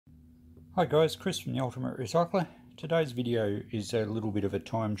Hi guys, Chris from the Ultimate Recycler. Today's video is a little bit of a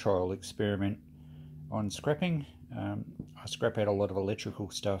time trial experiment on scrapping. I scrap out a lot of electrical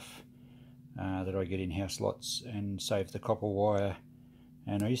stuff that I get in house lots and save the copper wire,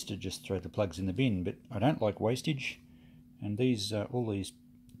 and I used to just throw the plugs in the bin, but I don't like wastage, and all these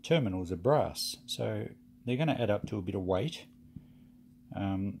terminals are brass, so they're going to add up to a bit of weight.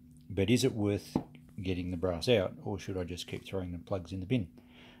 But is it worth getting the brass out, or should I just keep throwing the plugs in the bin?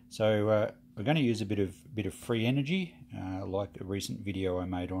 So we're going to use a bit of free energy, like a recent video I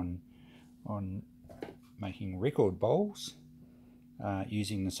made on making record bowls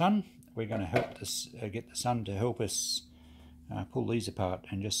using the sun. We're going to help this get the sun to help us pull these apart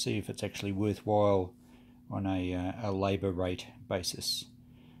and just see if it's actually worthwhile on a labour rate basis.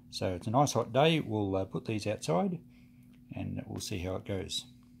 So it's a nice hot day. We'll put these outside and we'll see how it goes.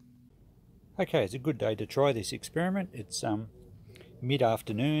 Okay, it's a good day to try this experiment. It's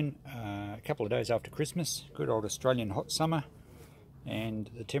mid-afternoon, a couple of days after Christmas, good old Australian hot summer,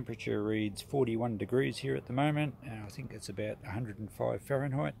 and the temperature reads 41 degrees here at the moment, and I think it's about 105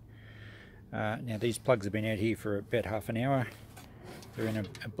 Fahrenheit. Now these plugs have been out here for about half an hour. They're in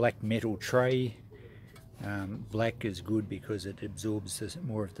a black metal tray. Black is good because it absorbs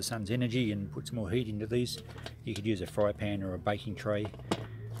more of the sun's energy and puts more heat into these. You could use a fry pan or a baking tray.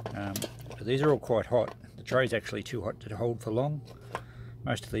 But these are all quite hot. The tray's actually too hot to hold for long.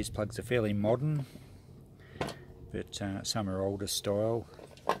 Most of these plugs are fairly modern, but some are older style.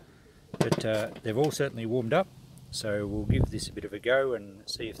 But they've all certainly warmed up, so we'll give this a bit of a go and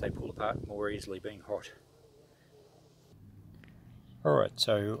see if they pull apart more easily being hot. Alright,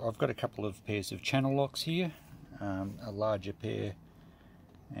 so I've got a couple of pairs of channel locks here, a larger pair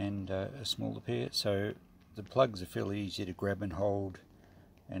and a smaller pair. So the plugs are fairly easy to grab and hold,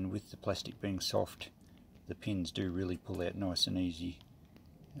 and with the plastic being soft, the pins do really pull out nice and easy.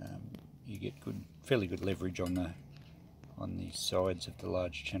 You get fairly good leverage on the sides of the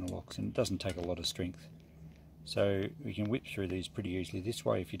large channel locks, and it doesn't take a lot of strength. So we can whip through these pretty easily this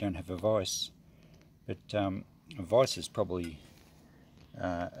way if you don't have a vise. But a vise is probably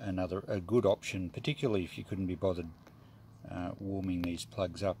a good option, particularly if you couldn't be bothered warming these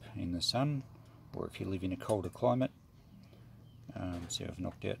plugs up in the sun, or if you live in a colder climate. So I've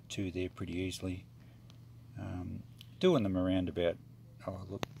knocked out two there pretty easily. Doing them around about,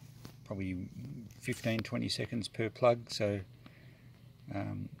 probably 15-20 seconds per plug, so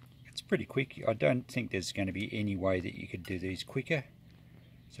it's pretty quick. I don't think there's going to be any way that you could do these quicker,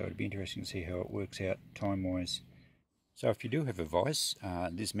 so it'd be interesting to see how it works out time-wise. So if you do have a vise,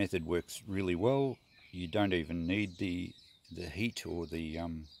 this method works really well. You don't even need the heat or the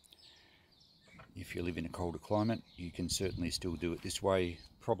if you live in a colder climate, you can certainly still do it this way,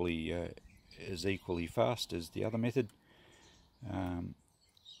 probably as equally fast as the other method.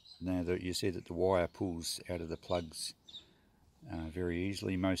 Now that you see that the wire pulls out of the plugs very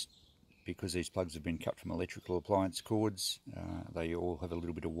easily, because these plugs have been cut from electrical appliance cords, they all have a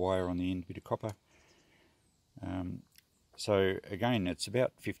little bit of wire on the end, a bit of copper. So again, it's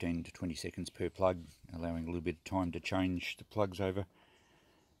about 15 to 20 seconds per plug, allowing a little bit of time to change the plugs over.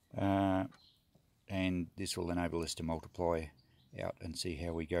 And this will enable us to multiply out and see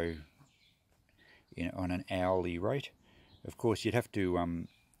how we go on an hourly rate. Of course, you'd have to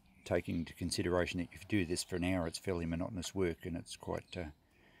take into consideration that if you do this for an hour, it's fairly monotonous work, and it's quite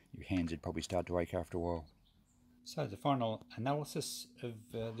your hands would probably start to ache after a while. So the final analysis of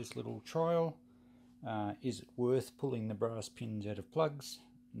this little trial, is it worth pulling the brass pins out of plugs?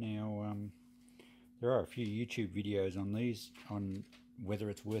 Now there are a few YouTube videos on these on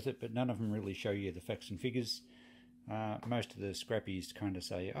whether it's worth it, but none of them really show you the facts and figures. Most of the scrappies kind of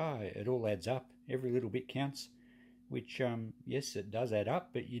say, it all adds up, every little bit counts, which yes, it does add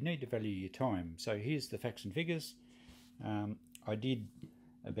up, but you need to value your time. So here's the facts and figures. I did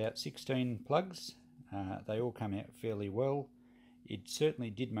about 16 plugs. They all come out fairly well. It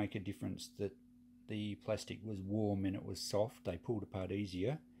certainly did make a difference that the plastic was warm and it was soft. They pulled apart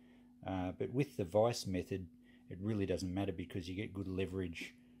easier. But with the vise method, it really doesn't matter because you get good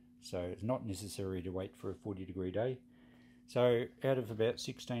leverage. So it's not necessary to wait for a 40-degree day. So out of about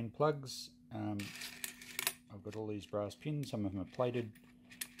 16 plugs, I've got all these brass pins. Some of them are plated.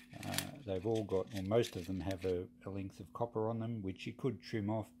 They've all got, or most of them have a length of copper on them, which you could trim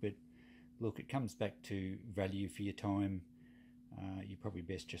off, but look, it comes back to value for your time. You're probably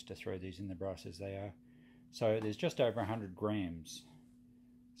best just to throw these in the brass as they are. So there's just over 100 grams.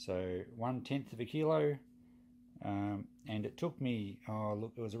 So 1/10 of a kilo. And it took me,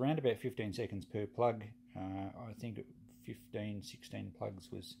 it was around about 15 seconds per plug. I think 16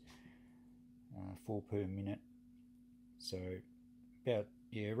 plugs was 4 per minute. So about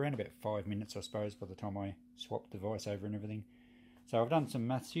yeah, around about 5 minutes, I suppose, by the time I swapped the vise over and everything. So I've done some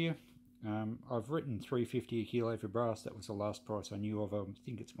maths here. I've written $3.50 a kilo for brass. That was the last price I knew of. I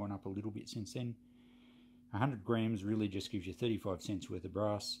think it's gone up a little bit since then. 100 grams really just gives you 35 cents worth of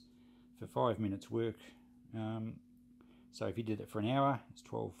brass for 5 minutes work. So if you did it for an hour, it's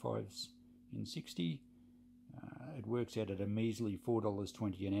 12 fives in 60. It works out at a measly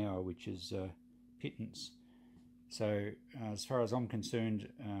 $4.20 an hour, which is pittance. So as far as I'm concerned,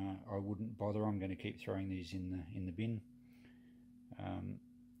 I wouldn't bother. I'm going to keep throwing these in the bin.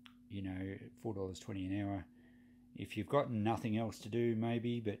 You know, $4.20 an hour. If you've got nothing else to do,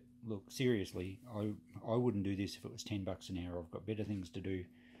 maybe. But look, seriously, I wouldn't do this if it was $10 an hour. I've got better things to do.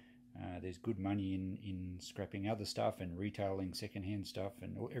 There's good money in scrapping other stuff and retailing secondhand stuff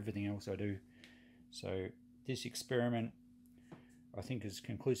and everything else I do. So this experiment, I think, has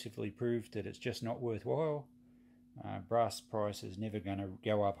conclusively proved that it's just not worthwhile. Brass price is never going to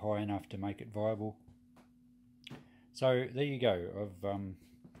go up high enough to make it viable. So there you go.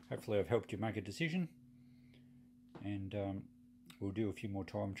 Hopefully I've helped you make a decision, and we'll do a few more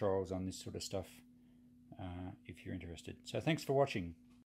time trials on this sort of stuff if you're interested. So thanks for watching.